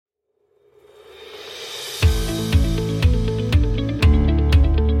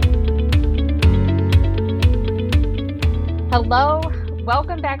Hello,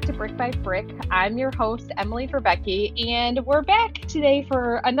 welcome back to Brick by Brick. I'm your host, Emily Verbecki, and we're back today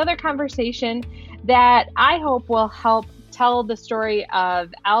for another conversation that I hope will help tell the story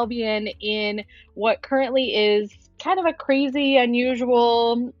of Albion in what currently is kind of a crazy,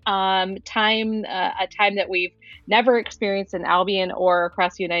 unusual time, a time that we've never experienced in Albion or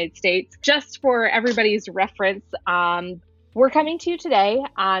across the United States. Just for everybody's reference, we're coming to you today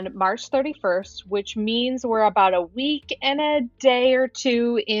on March 31st, which means we're about a week and a day or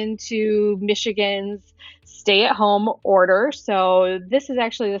two into Michigan's stay-at-home order. So this is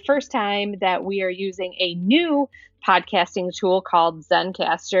actually the first time that we are using a new podcasting tool called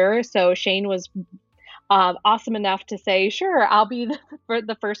Zencastr. So Shane was awesome enough to say, sure, I'll be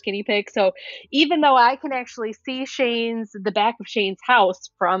the first guinea pig. So even though I can actually see the back of Shane's house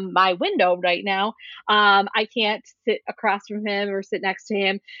from my window right now, I can't sit across from him or sit next to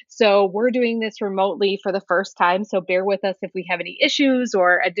him. So we're doing this remotely for the first time. So bear with us if we have any issues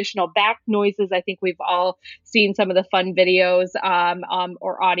or additional back noises. I think we've all seen some of the fun videos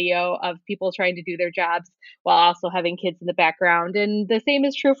or audio of people trying to do their jobs while also having kids in the background. And the same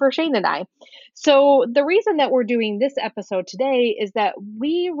is true for Shane and I. So the reason that we're doing this episode today is that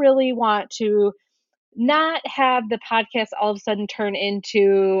we really want to not have the podcast all of a sudden turn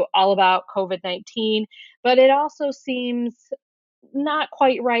into all about COVID-19, but it also seems not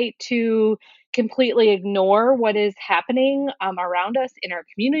quite right to completely ignore what is happening around us in our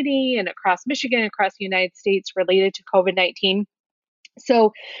community and across Michigan, across the United States related to COVID-19.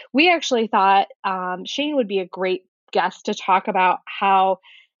 So we actually thought Shane would be a great guest to talk about how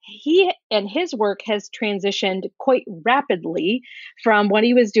he and his work has transitioned quite rapidly from what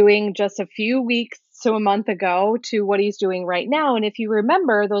he was doing just a few weeks to a month ago to what he's doing right now. And if you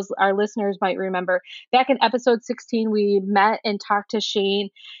remember, our listeners might remember, back in episode 16, we met and talked to Shane.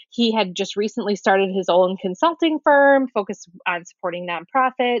 He had just recently started his own consulting firm focused on supporting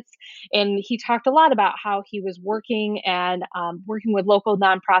nonprofits. And he talked a lot about how he was working with local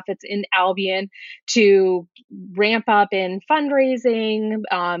nonprofits in Albion to ramp up in fundraising,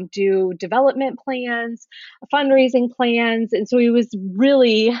 do development plans, fundraising plans. And so he was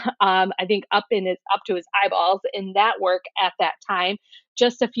really, I think, up to his eyeballs in that work at that time,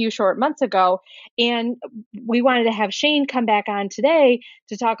 just a few short months ago. And we wanted to have Shane come back on today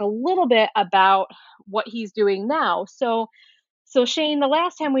to talk a little bit about what he's doing now. So Shane, the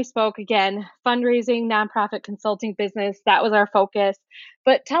last time we spoke, again, fundraising, nonprofit consulting business, that was our focus.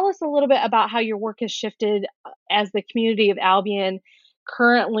 But tell us a little bit about how your work has shifted as the community of Albion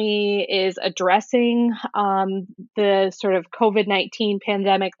currently is addressing the sort of COVID-19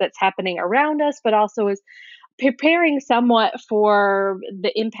 pandemic that's happening around us, but also is preparing somewhat for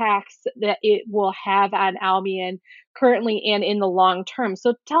the impacts that it will have on Albion currently and in the long term.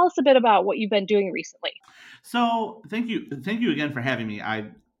 So tell us a bit about what you've been doing recently. So thank you again for having me.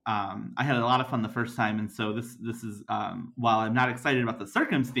 I had a lot of fun the first time, and so this is while I'm not excited about the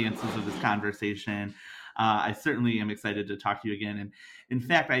circumstances of this conversation, I certainly am excited to talk to you again. And in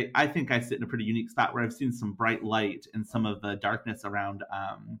fact, I think I sit in a pretty unique spot where I've seen some bright light in some of the darkness around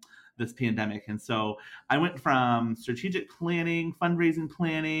this pandemic. And so I went from strategic planning, fundraising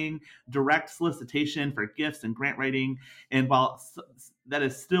planning, direct solicitation for gifts and grant writing. And while that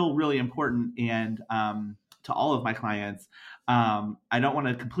is still really important and to all of my clients, I don't want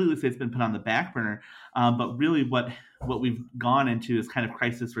to completely say it's been put on the back burner, but really what we've gone into is kind of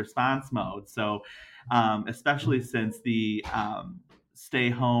crisis response mode. So especially since the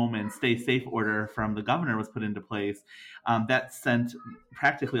stay home and stay safe order from the governor was put into place, that sent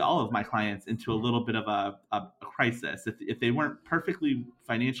practically all of my clients into a little bit of a crisis. If they weren't perfectly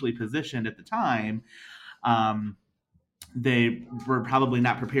financially positioned at the time, they were probably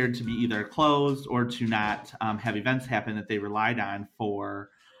not prepared to be either closed or to not have events happen that they relied on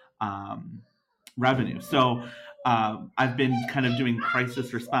for revenue. So I've been kind of doing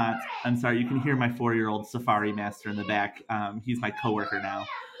crisis response. I'm sorry, you can hear my 4-year-old safari master in the back. He's my coworker now.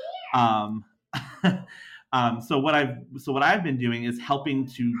 So what I've been doing is helping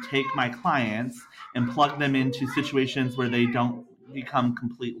to take my clients and plug them into situations where they don't become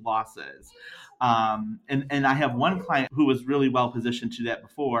complete losses. And I have one client who was really well positioned to that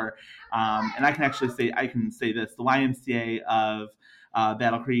before. And I can say this, the YMCA of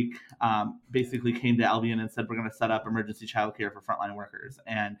Battle Creek basically came to Albion and said, we're going to set up emergency childcare for frontline workers.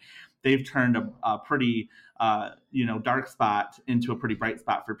 And they've turned a pretty, dark spot into a pretty bright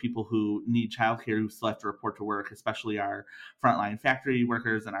spot for people who need childcare, who still have to report to work, especially our frontline factory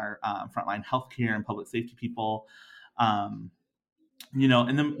workers and our frontline healthcare and public safety people. And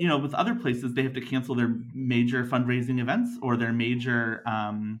then, with other places, they have to cancel their major fundraising events or their major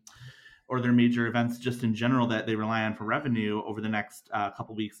or their major events just in general that they rely on for revenue over the next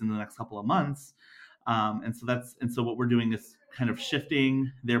couple weeks and the next couple of months. And so what we're doing is kind of shifting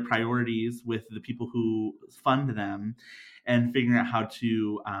their priorities with the people who fund them and figuring out how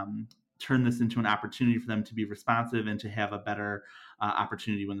to turn this into an opportunity for them to be responsive and to have a better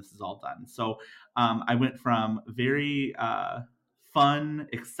opportunity when this is all done. So I went from very fun,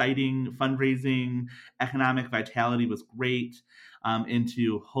 exciting fundraising, economic vitality was great,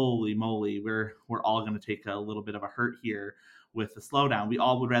 into holy moly, we're all going to take a little bit of a hurt here with the slowdown. We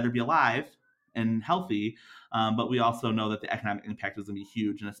all would rather be alive and healthy, but we also know that the economic impact is going to be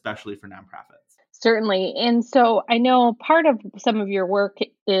huge, and especially for nonprofits. Certainly. And so I know part of some of your work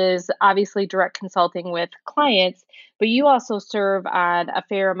is obviously direct consulting with clients, but you also serve on a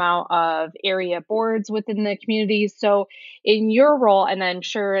fair amount of area boards within the communities. So in your role, and I'm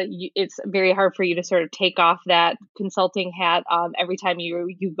sure it's very hard for you to sort of take off that consulting hat every time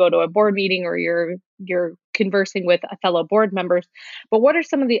you go to a board meeting or you're conversing with fellow board members. But what are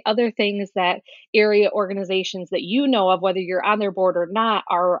some of the other things that area organizations that you know of, whether you're on their board or not,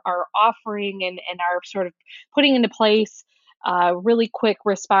 are offering and are sort of putting into place really quick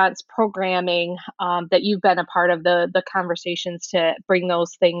response programming that you've been a part of the conversations to bring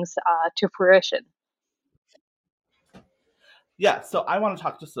those things to fruition? Yeah, so I want to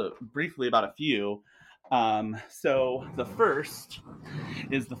talk just briefly about a few. So the first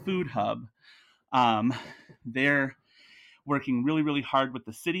is the Food Hub. They're working really, really hard with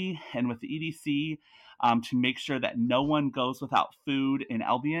the city and with the EDC to make sure that no one goes without food in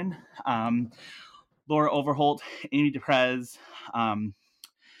Albion. Laura Overholt, Amy DePrez,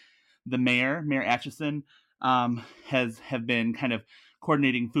 the Mayor Atchison, have been kind of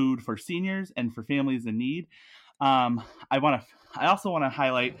coordinating food for seniors and for families in need. I also want to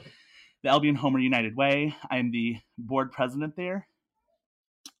highlight the Albion Homer United Way. I'm the board president there.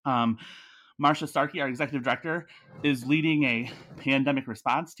 Marcia Starkey, our executive director, is leading a pandemic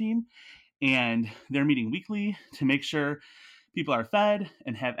response team, and they're meeting weekly to make sure people are fed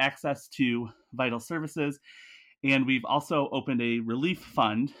and have access to vital services. And we've also opened a relief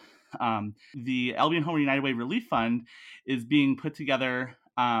fund. The Albion Homer United Way Relief Fund is being put together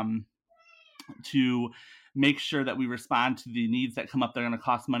to make sure that we respond to the needs that come up that are going to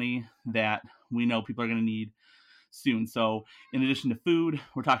cost money that we know people are going to need soon. So in addition to food,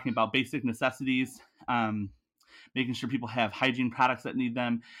 we're talking about basic necessities, making sure people have hygiene products that need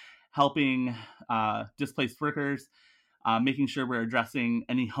them, helping displaced workers, making sure we're addressing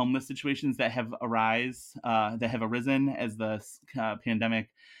any homeless situations that have arisen as the pandemic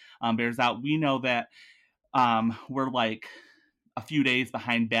bears out. We know that we're like a few days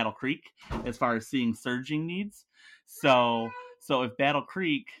behind Battle Creek as far as seeing surging needs. So if Battle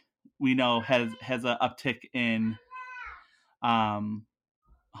Creek, we know, has an uptick in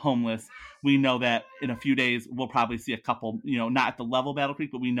homeless, we know that in a few days we'll probably see a couple, not at the level of Battle Creek,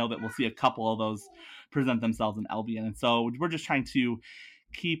 but we know that we'll see a couple of those present themselves in Albion. And so we're just trying to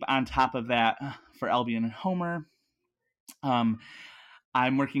keep on top of that for Albion and Homer. I'm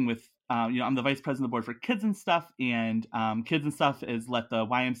working with, I'm the vice president of the board for Kids and Stuff, and Kids and Stuff is let the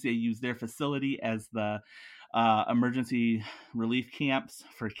YMCA use their facility as the emergency relief camps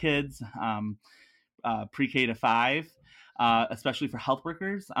for kids, pre-K to 5, especially for health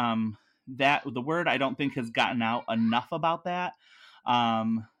workers. That the word I don't think has gotten out enough about that.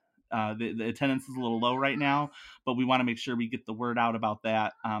 The attendance is a little low right now, but we want to make sure we get the word out about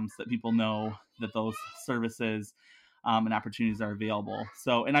that so that people know that those services and opportunities are available.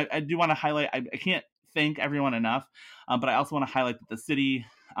 So, and I do want to highlight, I can't thank everyone enough, but I also want to highlight that the city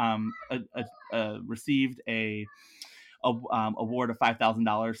received a award of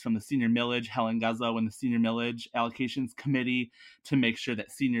 $5,000 from the Senior Millage, Helen Guzzo, and the Senior Millage Allocations Committee to make sure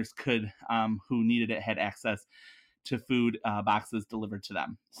that seniors could, who needed it, had access to food boxes delivered to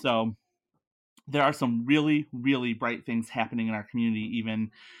them. So there are some really, really bright things happening in our community, even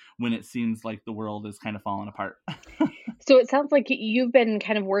when it seems like the world is kind of falling apart. So it sounds like you've been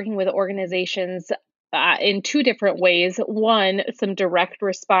kind of working with organizations in two different ways. One, some direct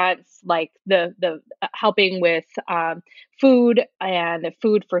response, like the helping with food and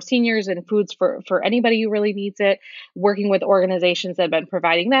food for seniors and foods for anybody who really needs it, working with organizations that have been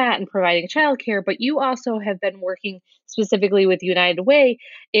providing that and providing childcare. But you also have been working specifically with United Way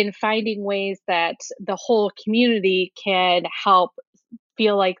in finding ways that the whole community can help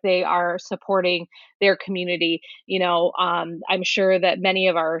feel like they are supporting their community. I'm sure that many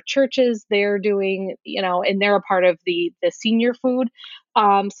of our churches, they're doing, and they're a part of the senior food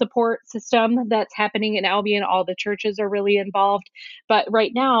support system that's happening in Albion. All the churches are really involved. But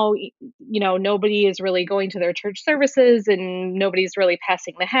right now, nobody is really going to their church services, and nobody's really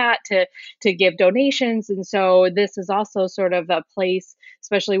passing the hat to give donations. And so this is also sort of a place,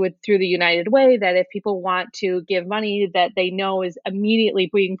 especially through the United Way, that if people want to give money that they know is immediately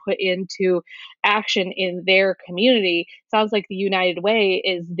being put into action in their community, sounds like the United Way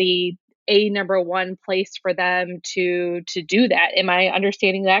is the number one place for them to do that. Am I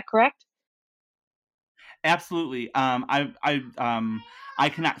understanding that correct? Absolutely. I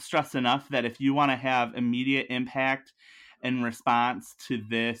cannot stress enough that if you want to have immediate impact in response to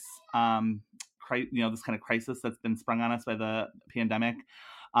this, this kind of crisis that's been sprung on us by the pandemic,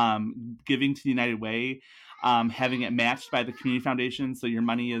 giving to the United Way, having it matched by the community foundation, so your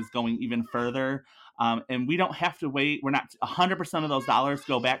money is going even further. And we don't have to wait. We're not 100% of those dollars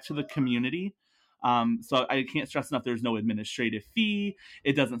go back to the community. So I can't stress enough, there's no administrative fee.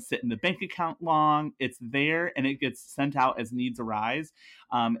 It doesn't sit in the bank account long. It's there and it gets sent out as needs arise.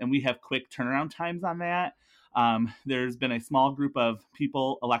 And we have quick turnaround times on that. There's been a small group of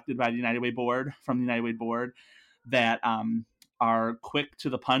people elected by the United Way board, from the United Way board, that are quick to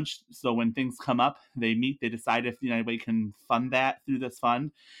the punch. So when things come up, they meet, they decide if the United Way can fund that through this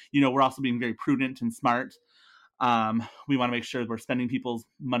fund. We're also being very prudent and smart. We want to make sure we're spending people's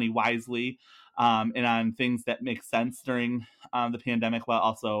money wisely, and on things that make sense during the pandemic, while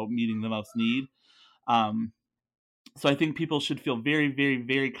also meeting the most need. So I think people should feel very, very,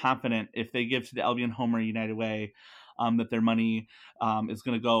 very confident if they give to the Albion Homer United Way, that their money is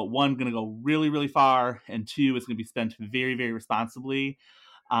going to go really, really far, and two, it's going to be spent very, very responsibly.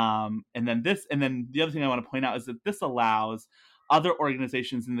 And then the other thing I want to point out is that this allows other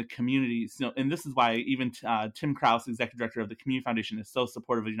organizations in the communities, and this is why even Tim Krause, executive director of the Community Foundation, is so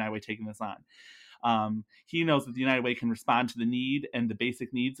supportive of United Way taking this on. He knows that the United Way can respond to the need and the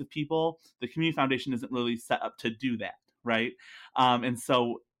basic needs of people. The Community Foundation isn't really set up to do that, right? And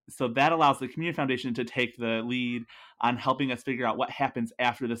so that allows the Community Foundation to take the lead on helping us figure out what happens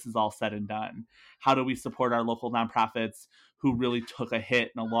after this is all said and done. How do we support our local nonprofits who really took a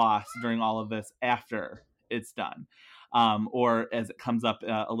hit and a loss during all of this after it's done, or as it comes up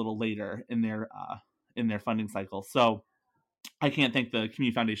a little later in their funding cycle? So I can't thank the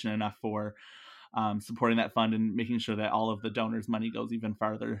Community Foundation enough for supporting that fund and making sure that all of the donors' money goes even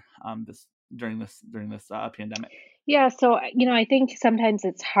farther during this pandemic. Yeah, so I think sometimes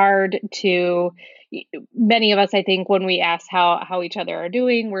it's hard to many of us, I think, when we ask how each other are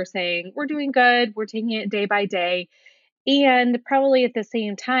doing, we're saying we're doing good, we're taking it day by day. And probably at the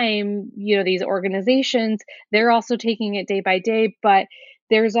same time, these organizations, they're also taking it day by day, but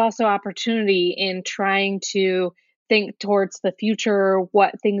there's also opportunity in trying to think towards the future,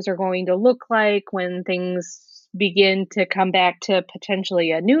 what things are going to look like when things begin to come back to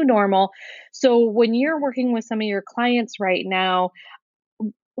potentially a new normal. So when you're working with some of your clients right now,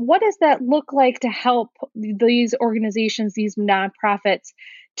 what does that look like to help these organizations, these nonprofits,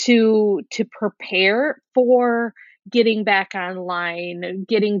 to prepare for getting back online,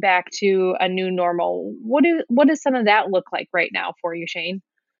 getting back to a new normal? What does some of that look like right now for you, Shane?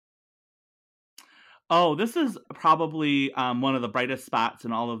 Oh, this is probably one of the brightest spots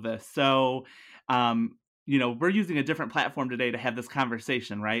in all of this. So, we're using a different platform today to have this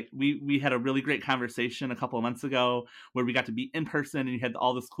conversation, right? We had a really great conversation a couple of months ago where we got to be in person and you had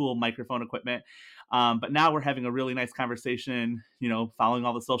all this cool microphone equipment. But now we're having a really nice conversation, following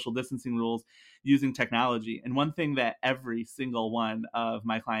all the social distancing rules, using technology. And one thing that every single one of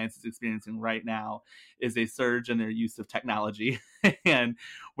my clients is experiencing right now is a surge in their use of technology. And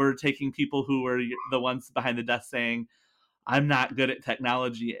we're taking people who were the ones behind the desk saying, I'm not good at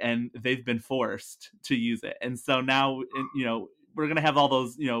technology, and they've been forced to use it. And so now, we're going to have all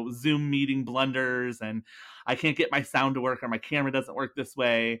those, Zoom meeting blunders, and I can't get my sound to work or my camera doesn't work this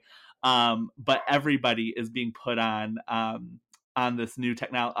way. But everybody is being put on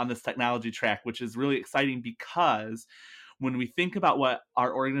this technology track, which is really exciting, because when we think about what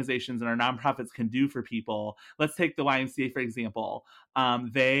our organizations and our nonprofits can do for people, let's take the YMCA, for example.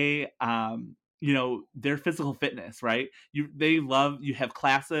 Their physical fitness, right? You have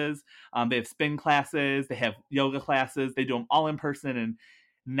classes, they have spin classes, they have yoga classes, they do them all in person, and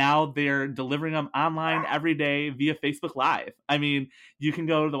now they're delivering them online every day via Facebook Live. I mean, you can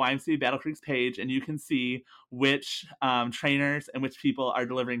go to the YMCA Battle Creek's page and you can see which trainers and which people are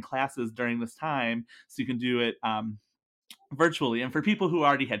delivering classes during this time, so you can do it virtually. And for people who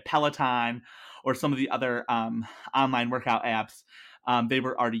already had Peloton or some of the other online workout apps, they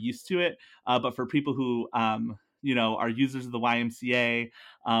were already used to it. But for people who are users of the YMCA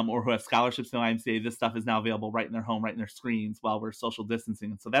or who have scholarships in the YMCA, this stuff is now available right in their home, right in their screens while we're social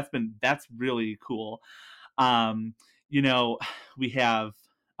distancing. And so that's really cool. Um, we have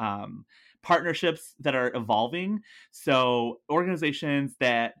partnerships that are evolving. So organizations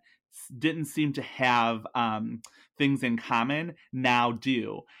that didn't seem to have things in common now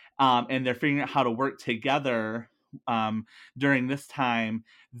do. And they're figuring out how to work together during this time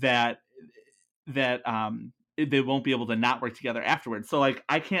that they won't be able to not work together afterwards. So like,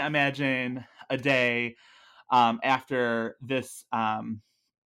 I can't imagine a day after this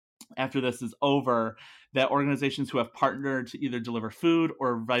is over, that organizations who have partnered to either deliver food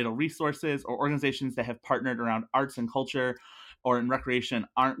or vital resources, or organizations that have partnered around arts and culture or in recreation,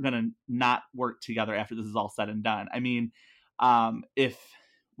 aren't going to not work together after this is all said and done. I mean, if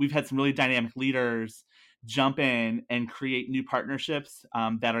we've had some really dynamic leaders jump in and create new partnerships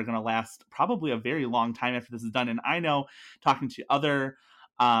that are going to last probably a very long time after this is done. And I know, talking to other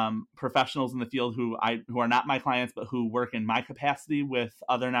professionals in the field who are not my clients, but who work in my capacity with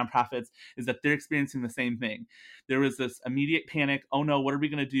other nonprofits, is that they're experiencing the same thing. There was this immediate panic. Oh no, what are we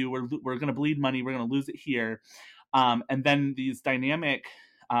going to do? We're going to bleed money. We're going to lose it here. And then these dynamic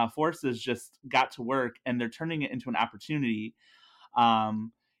forces just got to work, and they're turning it into an opportunity.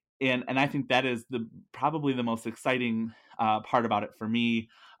 And I think that is probably the most exciting part about it for me.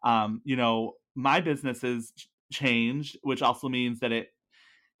 My business has changed, which also means that it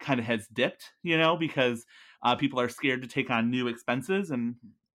kind of has dipped, because people are scared to take on new expenses, and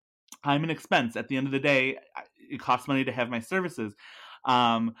I'm an expense. At the end of the day, it costs money to have my services.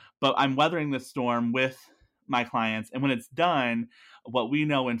 But I'm weathering this storm with my clients. And when it's done, what we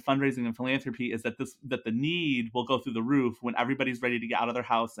know in fundraising and philanthropy is that the need will go through the roof when everybody's ready to get out of their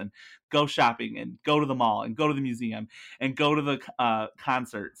house and go shopping and go to the mall and go to the museum and go to the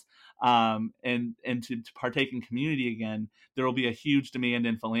concerts. And to partake in community again. There will be a huge demand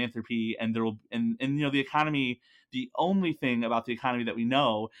in philanthropy, and the economy. The only thing about the economy that we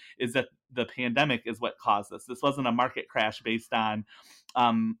know is that the pandemic is what caused this. This wasn't a market crash based on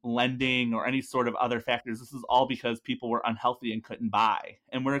lending or any sort of other factors. This is all because people were unhealthy and couldn't buy.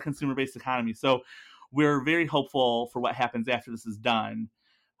 And we're a consumer-based economy. So we're very hopeful for what happens after this is done,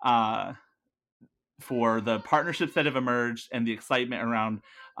 for the partnerships that have emerged and the excitement around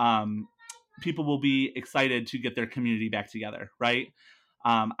people will be excited to get their community back together, right?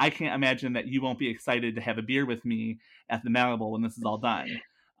 I can't imagine that you won't be excited to have a beer with me at the Malibu when this is all done.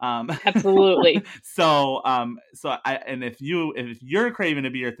 Absolutely. If you're craving a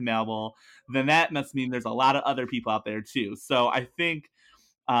beer at the Malibu, then that must mean there's a lot of other people out there too. So I think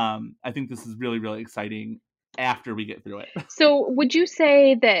this is really, really exciting after we get through it. So would you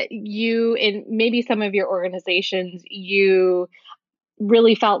say that you, and maybe some of your organizations, you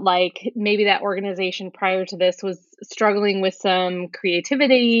really felt like maybe that organization prior to this was struggling with some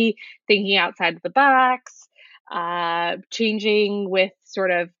creativity, thinking outside of the box, changing with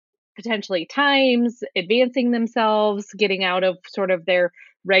sort of potentially times, advancing themselves, getting out of sort of their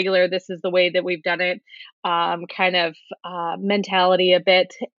regular, this is the way that we've done it, kind of mentality a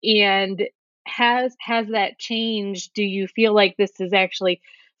bit? And has that changed? Do you feel like this has actually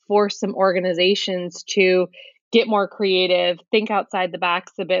forced some organizations to get more creative, think outside the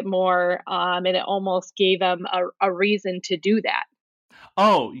box a bit more, and it almost gave them a reason to do that?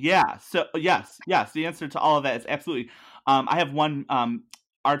 Oh yeah. So yes. The answer to all of that is absolutely. I have one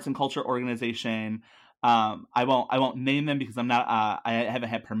arts and culture organization. I won't name them because I'm not. I haven't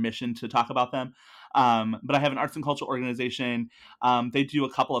had permission to talk about them. But I have an arts and culture organization. They do a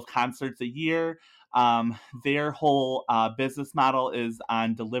couple of concerts a year. Their whole business model is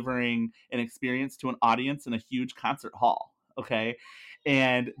on delivering an experience to an audience in a huge concert hall. Okay.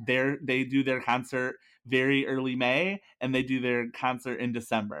 And they do their concert very early May, and they do their concert in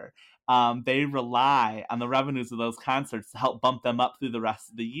December. They rely on the revenues of those concerts to help bump them up through the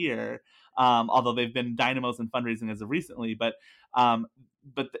rest of the year. Although they've been dynamos in fundraising as of recently, but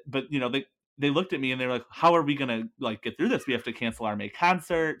they looked at me and they were like, "How are we gonna get through this? We have to cancel our May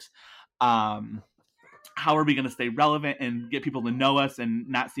concert. How are we going to stay relevant and get people to know us and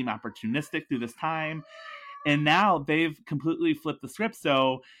not seem opportunistic through this time?" And now they've completely flipped the script.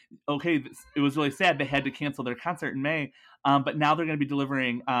 So, okay, it was really sad. They had to cancel their concert in May, but now they're going to be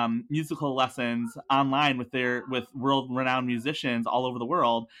delivering musical lessons online with world-renowned musicians all over the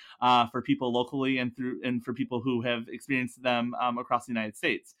world for people locally and for people who have experienced them across the United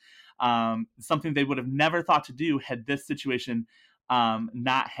States. Something they would have never thought to do had this situation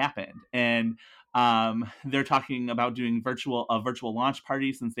not happened. And They're talking about doing a virtual launch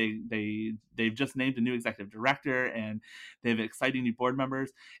party since they've just named a new executive director and they have exciting new board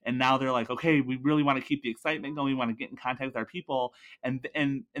members. And now they're like, okay, we really want to keep the excitement going. We want to get in contact with our people. And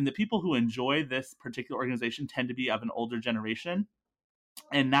the people who enjoy this particular organization tend to be of an older generation.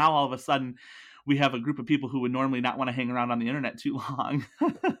 And now all of a sudden, we have a group of people who would normally not want to hang around on the internet too long,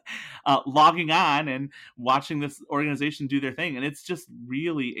 logging on and watching this organization do their thing. And it's just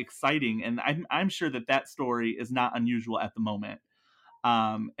really exciting. And I'm sure that story is not unusual at the moment.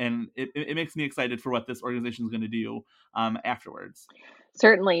 And it makes me excited for what this organization is going to do afterwards.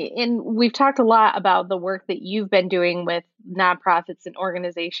 Certainly. And we've talked a lot about the work that you've been doing with nonprofits and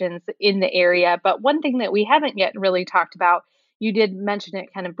organizations in the area. But one thing that we haven't yet really talked about, you did mention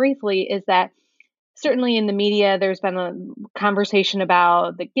it kind of briefly, is that certainly in the media, there's been a conversation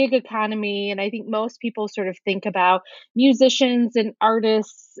about the gig economy. And I think most people sort of think about musicians and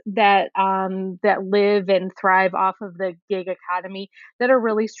artists that live and thrive off of the gig economy that are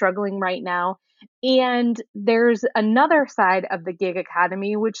really struggling right now. And there's another side of the gig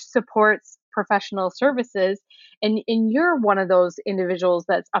economy which supports professional services. And you're one of those individuals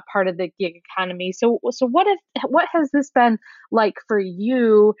that's a part of the gig economy. So what has this been like for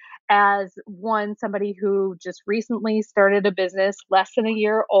you as somebody who just recently started a business, less than a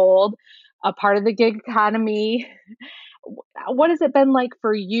year old, a part of the gig economy? What has it been like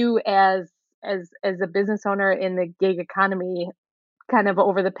for you as a business owner in the gig economy kind of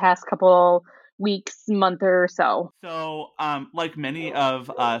over the past couple weeks, month or so? So, like many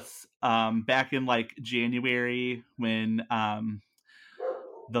of us, back in like January when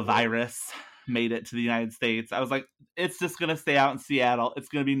the virus made it to the United States, I was like, it's just going to stay out in Seattle. It's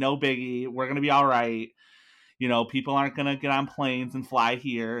going to be no biggie. We're going to be all right. People aren't going to get on planes and fly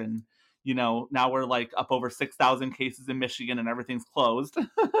here. And, now we're like up over 6,000 cases in Michigan and everything's closed.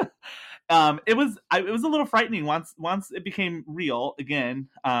 It was a little frightening once it became real again.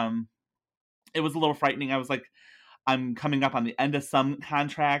 It was a little frightening. I was like, I'm coming up on the end of some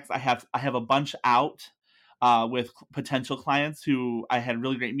contracts. I have a bunch out with potential clients who I had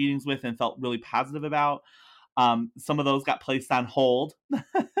really great meetings with and felt really positive about. Some of those got placed on hold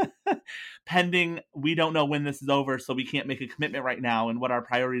pending. We don't know when this is over, so we can't make a commitment right now and what our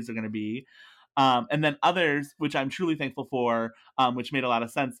priorities are going to be. And then others, which I'm truly thankful for, which made a lot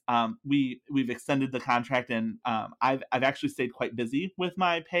of sense. We've extended the contract, and I've actually stayed quite busy with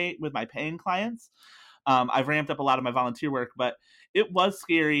my paying clients. I've ramped up a lot of my volunteer work, but it was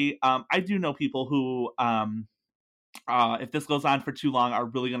scary. I do know people who, if this goes on for too long, are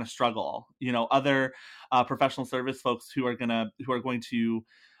really going to struggle. Other professional service folks who are going to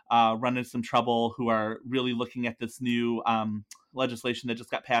run into some trouble, who are really looking at this new legislation that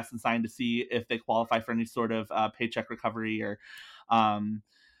just got passed and signed to see if they qualify for any sort of paycheck recovery or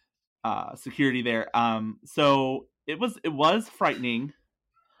security there. So it was frightening.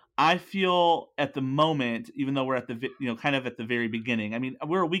 I feel at the moment, even though we're at the kind of at the very beginning. I mean,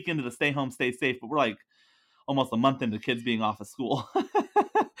 we're a week into the stay home, stay safe, but we're like almost a month into kids being off of school.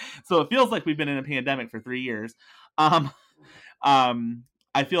 So it feels like we've been in a pandemic for 3 years. I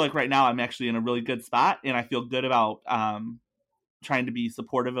feel like right now I'm actually in a really good spot, and I feel good about trying to be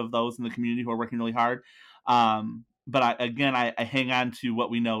supportive of those in the community who are working really hard. But I hang on to what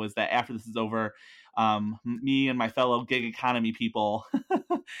we know is that after this is over, me and my fellow gig economy people,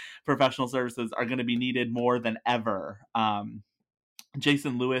 professional services, are going to be needed more than ever.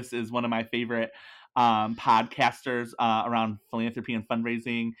 Jason Lewis is one of my favorite podcasters around philanthropy and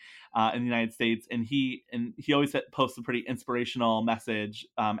fundraising in the United States, and he always posts a pretty inspirational message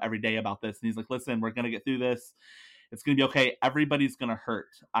every day about this. And he's like, "Listen, we're going to get through this. It's going to be okay. Everybody's going to hurt.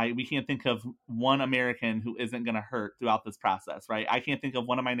 We can't think of one American who isn't going to hurt throughout this process, right? I can't think of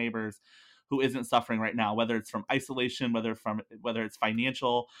one of my neighbors who isn't suffering right now, whether it's from isolation, whether it's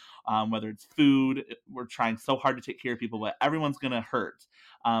financial, whether it's food. We're trying so hard to take care of people, but everyone's going to hurt.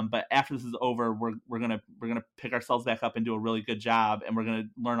 But after this is over, we're gonna pick ourselves back up and do a really good job, and we're gonna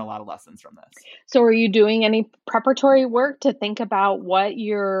learn a lot of lessons from this." So are you doing any preparatory work to think about what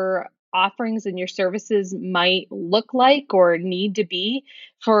your offerings and your services might look like or need to be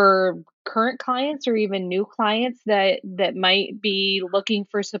for current clients or even new clients that might be looking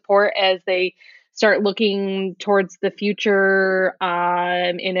for support as they start looking towards the future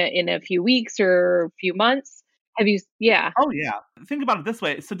in a few weeks or a few months? Have you? Yeah. Oh yeah. Think about it this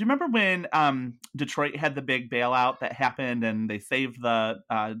way. So do you remember when Detroit had the big bailout that happened, and they saved the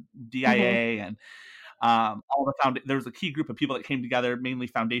DIA and all there was a key group of people that came together, mainly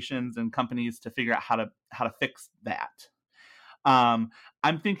foundations and companies, to figure out how to fix that.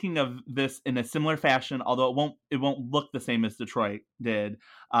 I'm thinking of this in a similar fashion, although it won't look the same as Detroit did,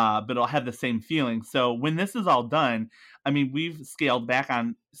 but it'll have the same feeling. So when this is all done, I mean, we've scaled back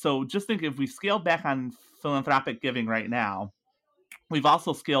on. So just think, if we scaled back on philanthropic giving right now, we've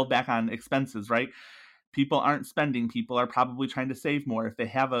also scaled back on expenses, right? People aren't spending. People are probably trying to save more if they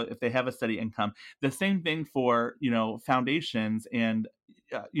have a steady income. The same thing for, foundations, and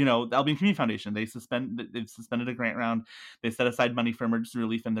the Albion Community Foundation. They've suspended a grant round. They set aside money for emergency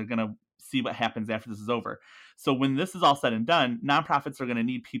relief, and they're going to see what happens after this is over. So when this is all said and done, nonprofits are going to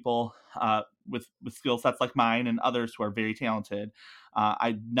need people with skill sets like mine and others who are very talented.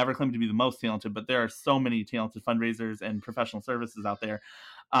 I never claim to be the most talented, but there are so many talented fundraisers and professional services out there.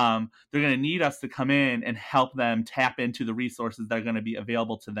 They're going to need us to come in and help them tap into the resources that are going to be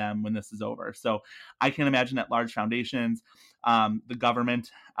available to them when this is over. So I can imagine that large foundations, the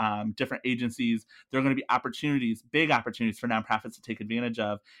government, different agencies, there are going to be big opportunities for nonprofits to take advantage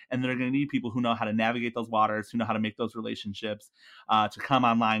of. And they're going to need people who know how to navigate those waters, who know how to make those relationships, to come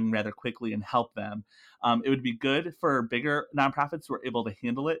online rather quickly and help them. It would be good for bigger nonprofits who are able to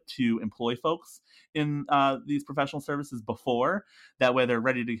handle it to employ folks in these professional services before. That way they're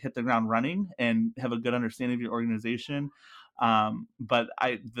ready to hit the ground running and have a good understanding of your organization. But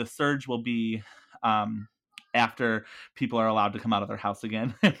the surge will be after people are allowed to come out of their house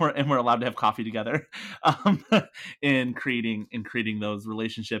again, and we're allowed to have coffee together, in creating those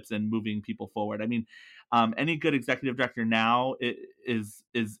relationships and moving people forward. I mean, any good executive director now is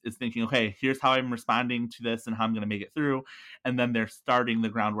thinking, okay, here's how I'm responding to this and how I'm going to make it through, and then they're starting the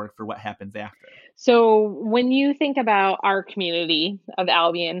groundwork for what happens after. So, when you think about our community of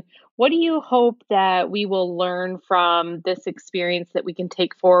Albion, what do you hope that we will learn from this experience that we can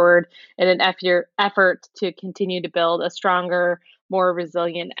take forward in an effort to continue to build a stronger, more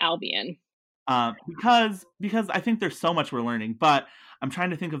resilient Albion? Because I think there's so much we're learning, but I'm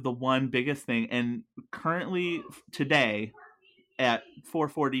trying to think of the one biggest thing. And currently, today at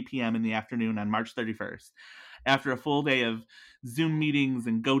 4:40 p.m. in the afternoon on March 31st, after a full day of Zoom meetings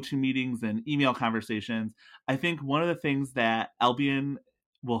and go-to meetings and email conversations, I think one of the things that Albion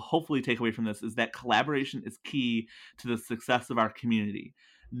will hopefully take away from this is that collaboration is key to the success of our community.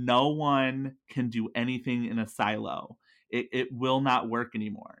 No one can do anything in a silo. It will not work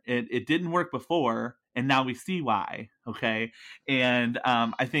anymore. It didn't work before, and now we see why. Okay, and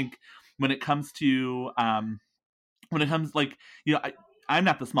I think when it comes to like, I'm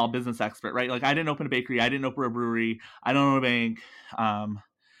not the small business expert, right? Like, I didn't open a bakery, I didn't open a brewery, I don't own a bank.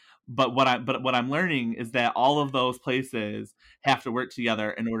 But what I'm learning is that all of those places have to work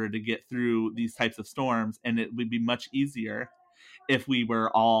together in order to get through these types of storms, and it would be much easier if we were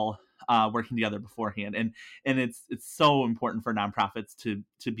all working together beforehand. And it's so important for nonprofits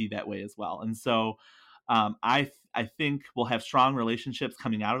to be that way as well. And so I think we'll have strong relationships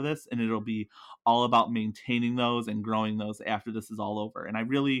coming out of this, and it'll be all about maintaining those and growing those after this is all over. And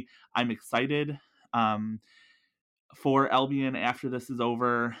I'm excited for Albion after this is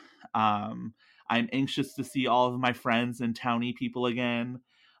over. I'm anxious to see all of my friends and townie people again.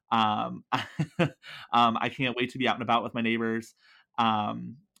 I can't wait to be out and about with my neighbors.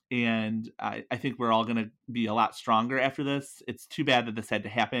 And I think we're all going to be a lot stronger after this. It's too bad that this had to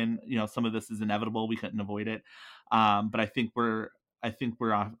happen. Some of this is inevitable. We couldn't avoid it. But I think we're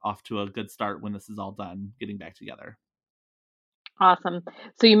off to a good start when this is all done, getting back together. Awesome.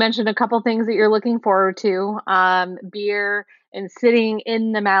 So you mentioned a couple things that you're looking forward to, beer and sitting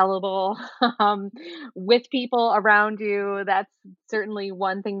in the Malibu with people around you. That's certainly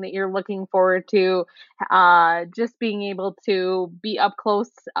one thing that you're looking forward to. Just being able to be up close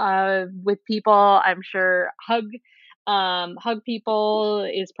with people. I'm sure hug people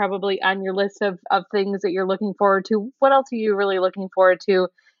is probably on your list of things that you're looking forward to. What else are you really looking forward to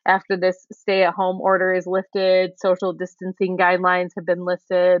after this stay-at-home order is lifted, social distancing guidelines have been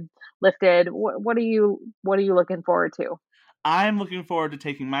lifted? What are you looking forward to? I'm looking forward to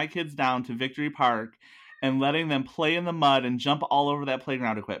taking my kids down to Victory Park and letting them play in the mud and jump all over that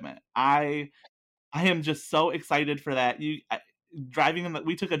playground equipment. I am just so excited for that. We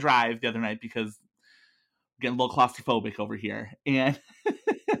took a drive the other night because getting a little claustrophobic over here, and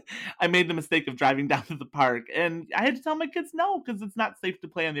I made the mistake of driving down to the park, and I had to tell my kids no, because it's not safe to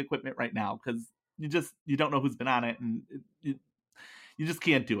play on the equipment right now, because you don't know who's been on it, and you just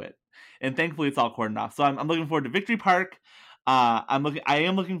can't do it. And thankfully it's all cordoned off. So I'm looking forward to Victory Park. I am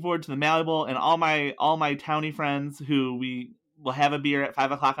looking forward to the Malibu and all my townie friends who we will have a beer at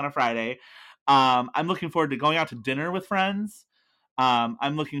 5:00 on a Friday. I'm looking forward to going out to dinner with friends.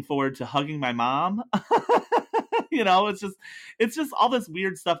 I'm looking forward to hugging my mom. It's just all this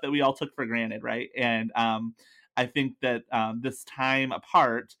weird stuff that we all took for granted, right? And I think that this time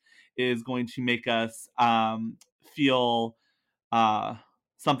apart is going to make us feel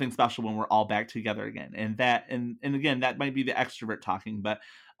something special when we're all back together again. And again, that might be the extrovert talking, but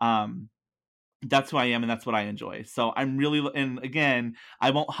that's who I am and that's what I enjoy. So I'm really, and again,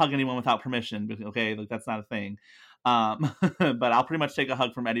 I won't hug anyone without permission. Okay, like that's not a thing. But I'll pretty much take a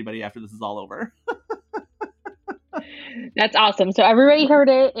hug from anybody after this is all over. That's awesome. So everybody heard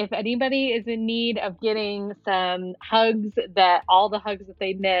it. If anybody is in need of getting some hugs, all the hugs that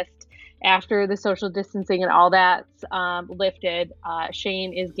they missed after the social distancing and all that's lifted,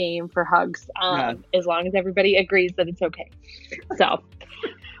 Shane is game for hugs, as long as everybody agrees that it's okay. So,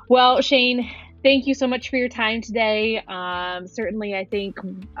 well, Shane, thank you so much for your time today. Certainly,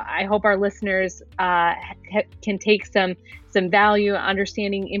 I hope our listeners can take some value,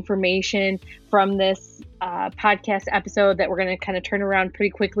 understanding information from this podcast episode that we're going to kind of turn around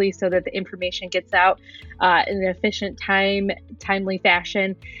pretty quickly so that the information gets out in an efficient, timely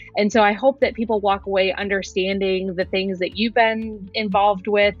fashion. And so I hope that people walk away understanding the things that you've been involved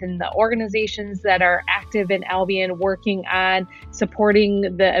with and the organizations that are active in Albion working on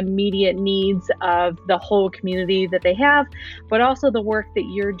supporting the immediate needs of the whole community that they have, but also the work that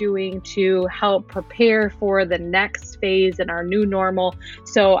you're doing to help prepare for the next phase in our new normal.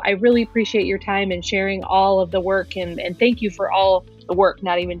 So I really appreciate your time and sharing all of the work, and thank you for all the work,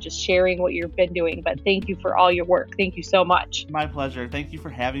 not even just sharing what you've been doing, but thank you for all your work. Thank you so much. My pleasure. Thank you for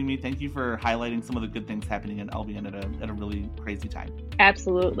having me. Thank you for highlighting some of the good things happening in Albion at a really crazy time.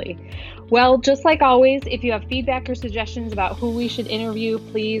 Absolutely. Well, just like always, if you have feedback or suggestions about who we should interview,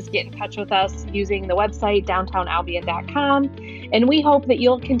 please get in touch with us using the website downtownalbion.com. And we hope that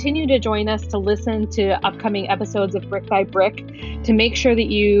you'll continue to join us to listen to upcoming episodes of Brick by Brick to make sure that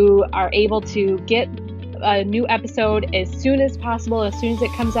you are able to get a new episode as soon as possible. As soon as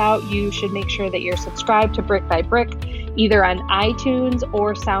it comes out, you should make sure that you're subscribed to Brick by Brick, either on iTunes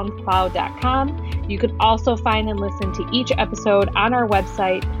or SoundCloud.com. You could also find and listen to each episode on our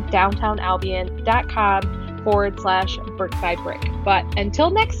website, downtownalbion.com/Brick by Brick. But until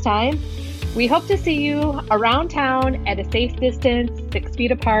next time, we hope to see you around town at a safe distance, 6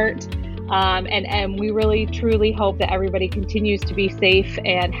 feet apart. And we really, truly hope that everybody continues to be safe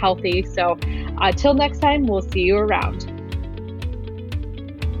and healthy. So until next time, we'll see you around.